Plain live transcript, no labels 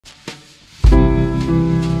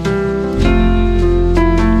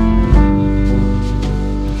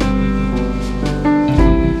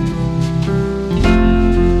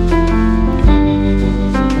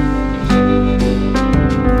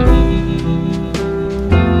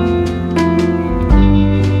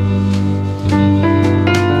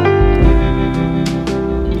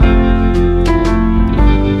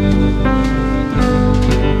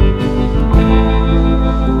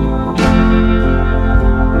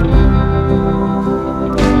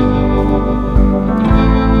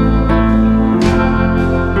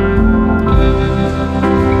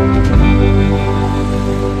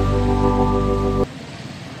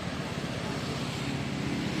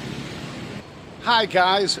Hi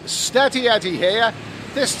guys, Steady Eddie here,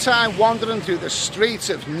 this time wandering through the streets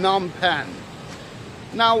of Phnom Penh.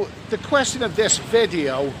 Now, the question of this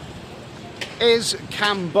video is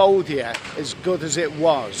Cambodia as good as it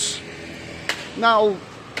was? Now,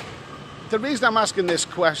 the reason I'm asking this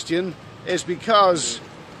question is because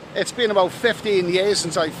it's been about 15 years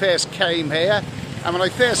since I first came here, and when I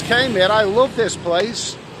first came here I loved this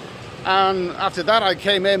place, and after that I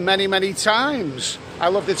came here many times. I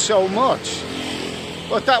loved it so much.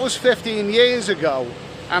 But that was 15 years ago,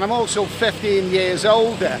 and I'm also 15 years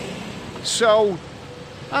older. So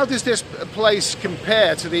how does this place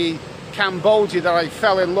compare to the Cambodia that I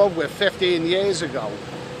fell in love with 15 years ago?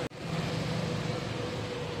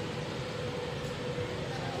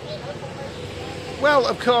 Well,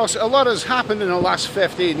 of course, a lot has happened in the last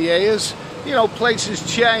 15 years. You know, places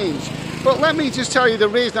change. But let me just tell you the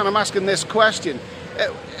reason I'm asking this question.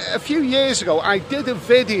 A few years ago, I did a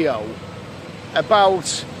video about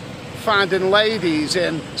finding ladies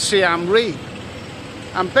in Siem Reap,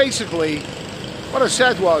 and basically what I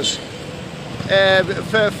said was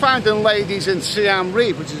for finding ladies in Siem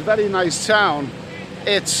Reap, which is a very nice town,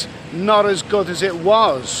 it's not as good as it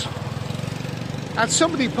was. And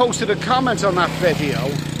somebody posted a comment on that video,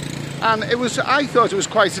 and I thought it was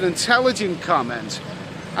quite an intelligent comment,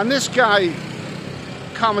 and this guy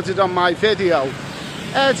commented on my video: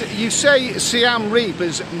 Ed, you say Siem Reap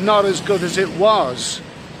is not as good as it was,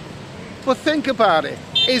 but think about it,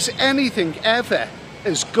 is anything ever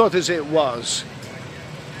as good as it was?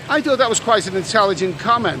 I thought that was quite an intelligent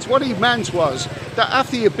comment. What he meant was that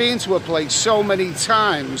after you've been to a place so many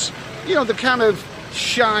times, you know, the kind of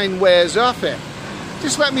shine wears off it.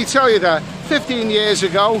 Just let me tell you that 15 years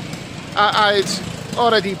ago, I'd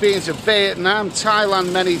already been to Vietnam,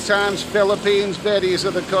 Thailand many times, Philippines, various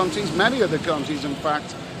other countries, many other countries in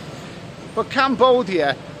fact. But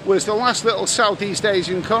Cambodia was the last little Southeast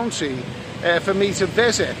Asian country for me to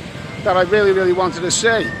visit that I really wanted to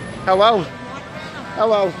see. Hello?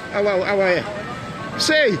 Hello, how are you?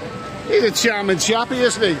 See, he's a charming chappy,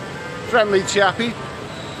 isn't he? Friendly chappy.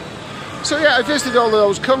 So yeah, I visited all of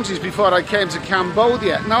those countries before I came to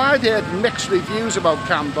Cambodia. Now, I'd heard mixed reviews about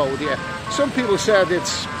Cambodia. Some people said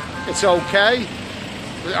it's okay.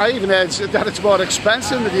 I even heard that it's more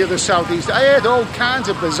expensive than the other Southeast. I heard all kinds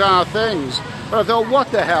of bizarre things. But I thought,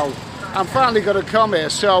 what the hell? I'm finally going to come here.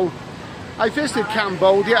 So I visited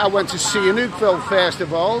Cambodia. I went to Sihanoukville first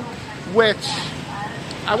of all, which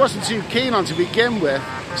I wasn't too keen on to begin with,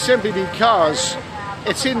 simply because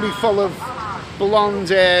it seemed to be full of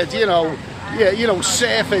blonde-haired, you know,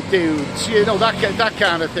 surfer dudes, you know, that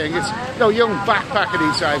kind of thing. It's, you know, young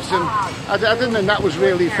backpackery types, and I didn't think that was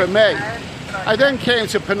really for me. I then came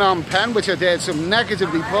to Phnom Penh, which I'd heard some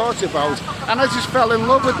negative reports about, and I just fell in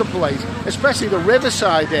love with the place, especially the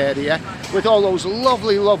riverside area, with all those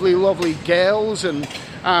lovely girls, and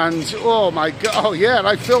oh my God, oh yeah,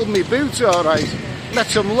 I filled my boots all right. Met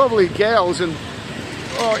some lovely girls, and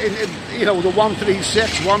you know, the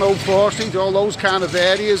 136, 104 Street, all those kind of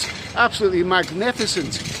areas, absolutely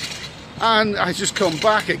magnificent. And I just come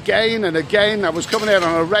back again and again. I was coming here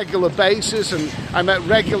on a regular basis, and I met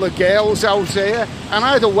regular girls out here, and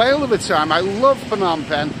I had a whale of a time. I love Phnom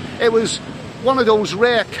Penh. It was one of those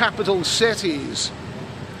rare capital cities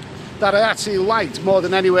that I actually liked more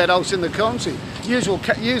than anywhere else in the country.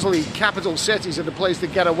 Usually capital cities are the place to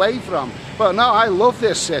get away from, but no, I love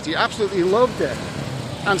this city, absolutely loved it.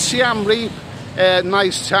 And Siem Reap,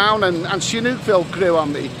 nice town, and Sihanoukville grew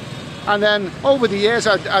on me. And then over the years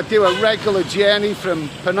I'd do a regular journey from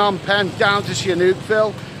Phnom Penh down to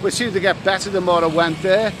Sihanoukville, which seemed to get better the more I went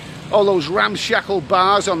there. All those ramshackle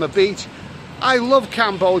bars on the beach. I love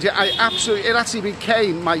Cambodia. It actually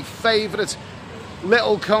became my favourite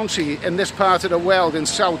little country in this part of the world, in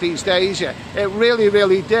Southeast Asia. It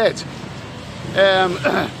really did.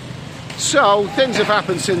 So things have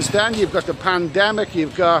happened since then. You've got the pandemic,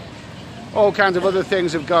 you've got all kinds of other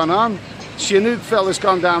things have gone on. Sihanoukville has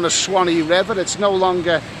gone down the Swanee River. It's no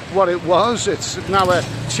longer what it was. It's now a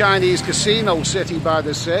Chinese casino city by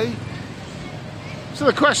the sea. So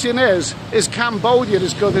the question is Cambodia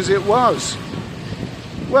as good as it was?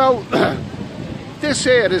 Well, this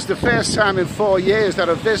here is the first time in 4 years that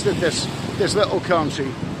I've visited this little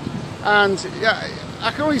country, and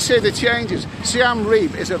I can only say the changes. Siem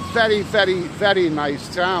Reap is a very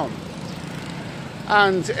nice town,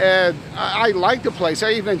 and I like the place.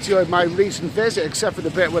 I even enjoyed my recent visit, except for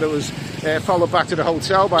the bit where it was followed back to the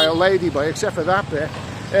hotel by a ladyboy, except for that bit.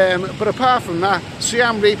 But apart from that,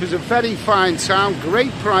 Siem Reap is a very fine town,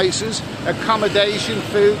 great prices, accommodation,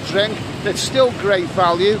 food, drink, it's still great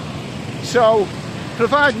value. So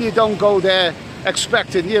providing you don't go there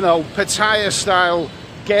expecting, you know, Pattaya-style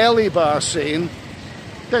girly bar scene,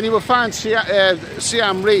 then you will find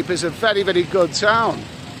Siem Reap is a very, very good town.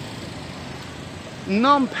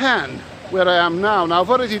 Phnom Penh, where I am now, I've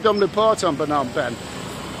already done reports on Phnom Penh.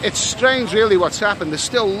 It's strange really what's happened. There's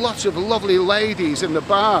still lots of lovely ladies in the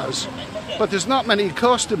bars, but there's not many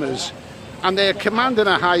customers, and they're commanding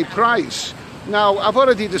a high price. Now, I've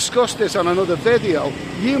already discussed this on another video.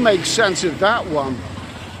 You make sense of that one.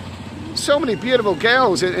 So many beautiful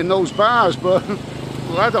girls in those bars, but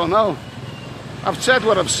well, I don't know. I've said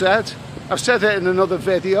what I've said. I've said it in another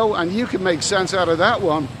video, and you can make sense out of that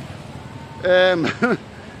one.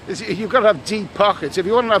 You've got to have deep pockets. If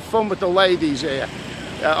you want to have fun with the ladies here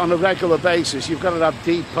on a regular basis, you've got to have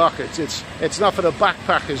deep pockets. It's not for the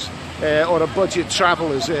backpackers or the budget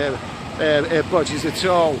travellers budgets at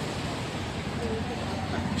all.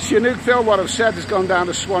 Chinookville, what I've said, has gone down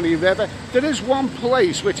the Swanee River. There is one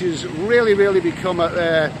place which has really, really become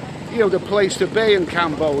you know, the place to be in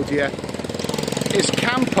Cambodia. Is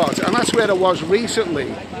Kampot, and that's where I was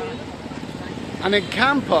recently. And in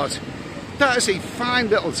Kampot, that is a fine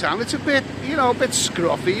little town. It's a bit, you know, a bit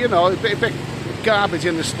scruffy, you know, a bit garbage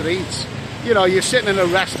in the streets. You know, you're sitting in a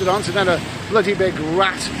restaurant and then a bloody big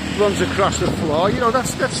rat runs across the floor. You know,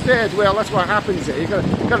 that's third world. That's what happens here. You've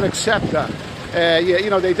got to accept that. You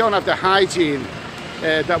know, they don't have the hygiene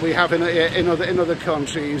that we have in other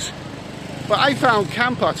countries. But I found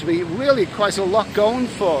Kampot to be really quite a lot going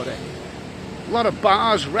for it. A lot of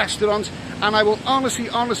bars, restaurants, and I will honestly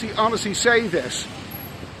say this.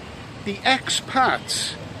 The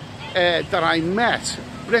expats that I met,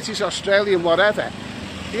 British, Australian, whatever,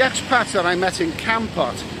 the expats that I met in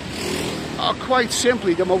Kampot are quite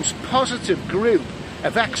simply the most positive group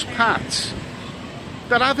of expats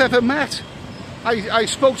that I've ever met. I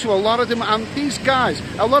spoke to a lot of them, and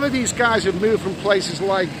a lot of these guys have moved from places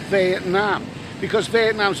like Vietnam, because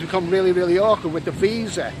Vietnam's become really, really awkward with the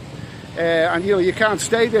visa. And you know, you can't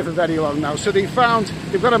stay there for very long now, so they've got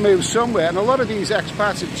to move somewhere, and a lot of these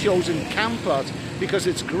expats have chosen Kampot because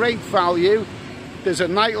it's great value. There's a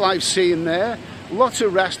nightlife scene there, lots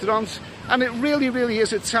of restaurants, and it really, really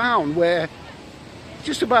is a town where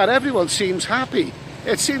just about everyone seems happy.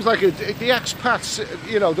 It seems like the expats,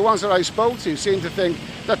 you know, the ones that I spoke to, seem to think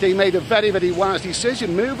that they made a very, very wise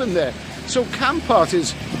decision moving there. So Kampot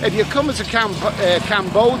is, if you're coming to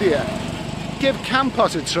Cambodia, give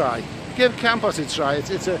Kampot a try. Give Kampot a try.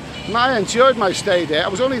 I enjoyed my stay there. I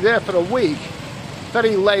was only there for a week.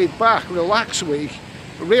 Very laid back, relaxed week.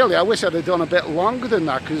 Really, I wish I'd have done a bit longer than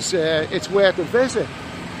that, because it's worth a visit.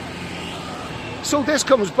 So this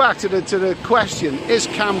comes back to the question, is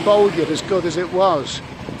Cambodia as good as it was?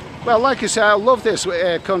 Well, like I say, I love this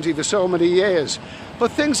country for so many years,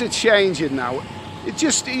 but things are changing now. It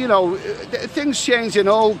just, you know, things change in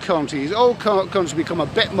all countries. All countries become a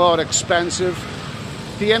bit more expensive.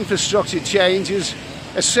 The infrastructure changes.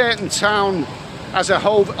 A certain town as a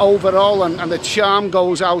whole overall, and the charm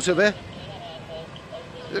goes out of it.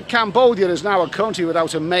 Cambodia is now a country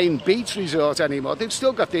without a main beach resort anymore. They've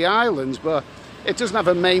still got the islands, but it doesn't have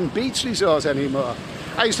a main beach resort anymore.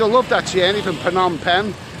 I used to love that journey from Phnom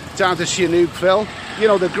Penh down to Chinookville. You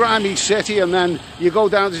know, the grimy city, and then you go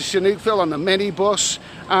down to Chinookville on the minibus,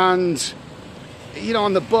 and you know,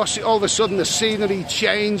 on the bus, all of a sudden the scenery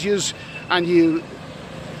changes, and you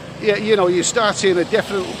know, you start seeing a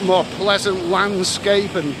different, more pleasant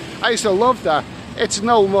landscape, and I used to love that. It's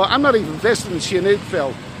no more. I'm not even visiting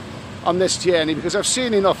Chinookville on this journey because I've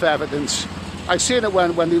seen enough evidence. I've seen it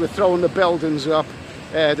when they were throwing the buildings up,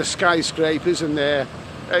 the skyscrapers, and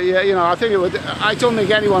you know, I don't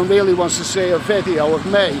think anyone really wants to see a video of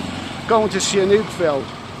me going to Chinookville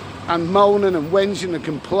and moaning and whinging and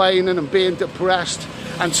complaining and being depressed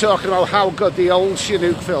and talking about how good the old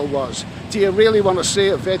Chinookville was. Do you really want to see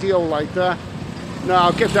a video like that? No,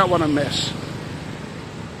 I'll give that one a miss.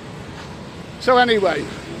 So anyway,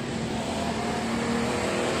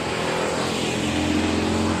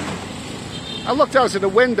 I looked out of the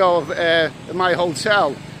window of my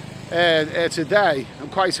hotel today. I'm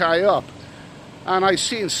quite high up, and I've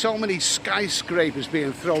seen so many skyscrapers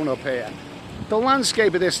being thrown up here. The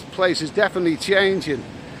landscape of this place is definitely changing.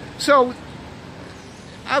 So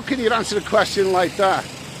how can you answer a question like that?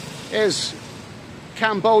 Is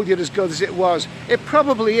Cambodia as good as it was? It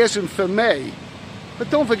probably isn't for me. But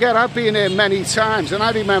don't forget, I've been here many times, and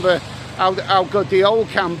I remember how good the old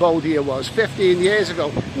Cambodia was 15 years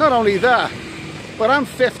ago. Not only that, but I'm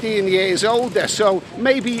 15 years older, so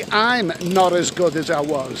maybe I'm not as good as I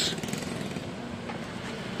was.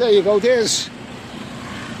 There you go, there's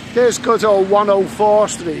good old 104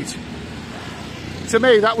 Street. To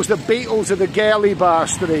me, that was the Beatles of the girly bar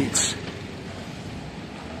streets.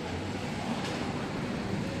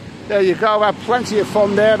 There you go, I had plenty of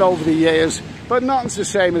fun there over the years, but nothing's the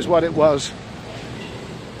same as what it was.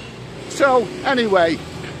 So, anyway,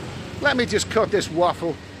 let me just cut this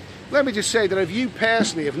waffle. Let me just say that if you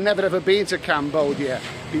personally have never ever been to Cambodia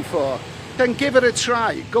before, then give it a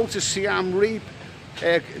try. Go to Siem Reap,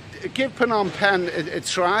 give Phnom Penh a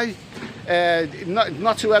try.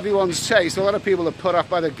 Not to everyone's taste. A lot of people are put off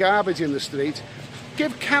by the garbage in the street.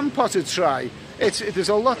 Give Kampot a try. There's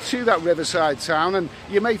a lot to that riverside town, and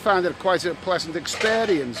you may find it quite a pleasant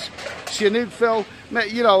experience. Chinookville,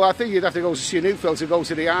 you know, I think you'd have to go to Chinookville to go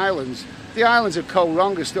to the islands. The islands of Koh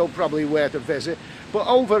Rong are still probably worth a visit, but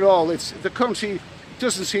overall, the country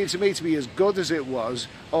doesn't seem to me to be as good as it was,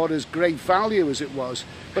 or as great value as it was.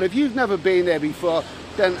 But if you've never been there before,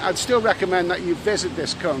 then I'd still recommend that you visit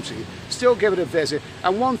this country. Still give it a visit.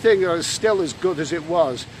 And one thing that is still as good as it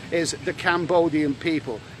was is the Cambodian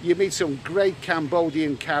people. You meet some great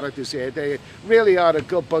Cambodian characters here. They really are a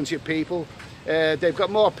good bunch of people. They've got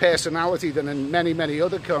more personality than in many, many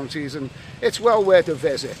other countries, and it's well worth a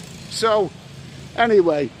visit. So,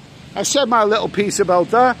 anyway, I said my little piece about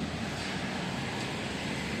that.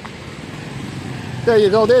 There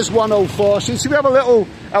you go, there's 104 Street. So we have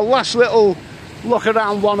a last little look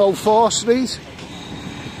around 104 Street.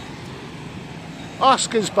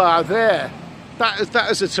 Oscar's bar there.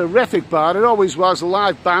 That is a terrific bar. It always was, a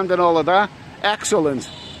live band and all of that. Excellent.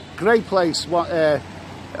 Great place,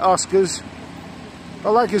 Oscar's.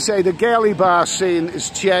 But like I say, the girly bar scene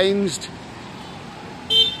has changed.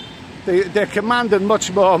 They're commanding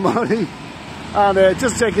much more money. And it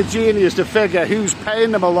doesn't take a genius to figure who's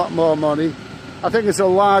paying them a lot more money. I think it's a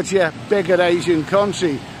larger, bigger Asian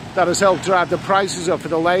country that has helped drive the prices up for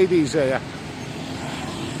the ladies here.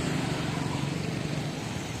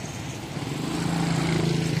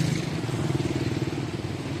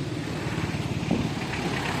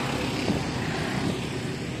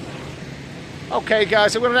 Okay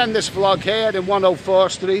guys, I'm going to end this vlog here in 104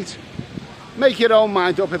 Street. Make your own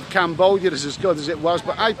mind up if Cambodia is as good as it was,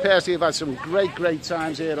 but I personally have had some great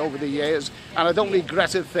times here over the years, and I don't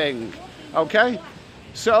regret a thing. Okay,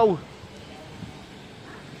 so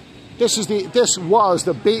this was the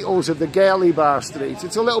Beatles of the girly bar street.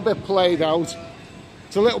 It's a little bit played out.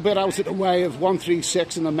 It's a little bit out of the way of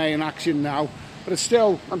 136 and the main action now, but it's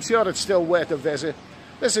still, I'm sure it's still worth a visit.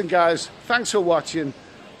 Listen guys, thanks for watching.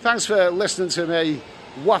 Thanks for listening to me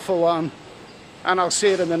waffle on, and I'll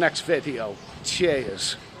see you in the next video.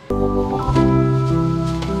 Cheers.